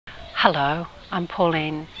Hello, I'm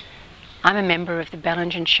Pauline. I'm a member of the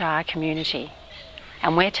Bellingen Shire community,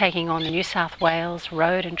 and we're taking on the New South Wales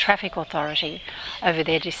Road and Traffic Authority over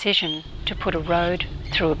their decision to put a road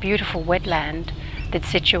through a beautiful wetland that's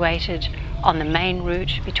situated on the main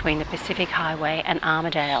route between the Pacific Highway and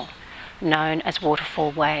Armidale, known as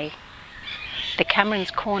Waterfall Way. The Cameron's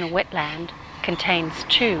Corner wetland contains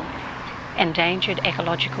two endangered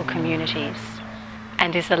ecological communities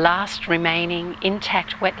and is the last remaining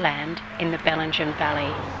intact wetland in the Bellingen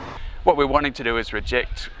Valley. What we're wanting to do is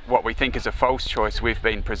reject what we think is a false choice we've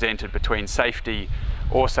been presented between safety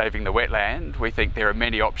or saving the wetland. We think there are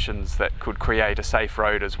many options that could create a safe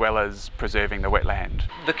road as well as preserving the wetland.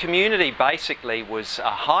 The community basically was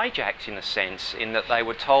hijacked in a sense, in that they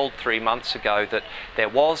were told 3 months ago that there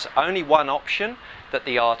was only one option that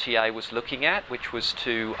the RTA was looking at, which was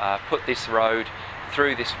to put this road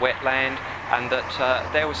through this wetland, and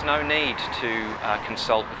that there was no need to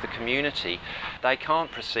consult with the community. They can't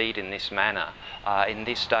proceed in this manner in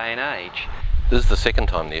this day and age. This is the second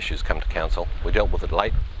time the issue's come to council. We dealt with it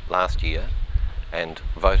late last year and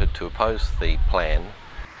voted to oppose the plan,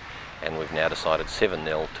 and we've now decided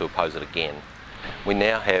 7-0 to oppose it again. We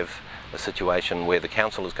now have a situation where the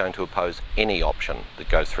council is going to oppose any option that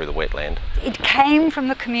goes through the wetland. It came from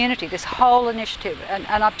the community, this whole initiative, and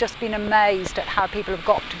I've just been amazed at how people have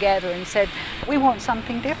got together and said, we want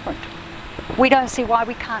something different. We don't see why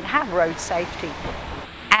we can't have road safety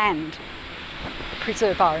and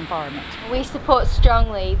preserve our environment. We support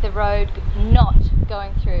strongly the road not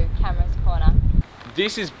going through Cameron's Corner.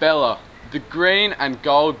 This is Bella, the green and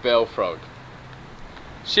gold bell frog.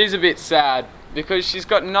 She's a bit sad because she's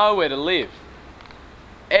got nowhere to live.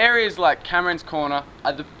 Areas like Cameron's Corner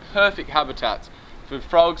are the perfect habitats for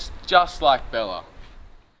frogs just like Bella.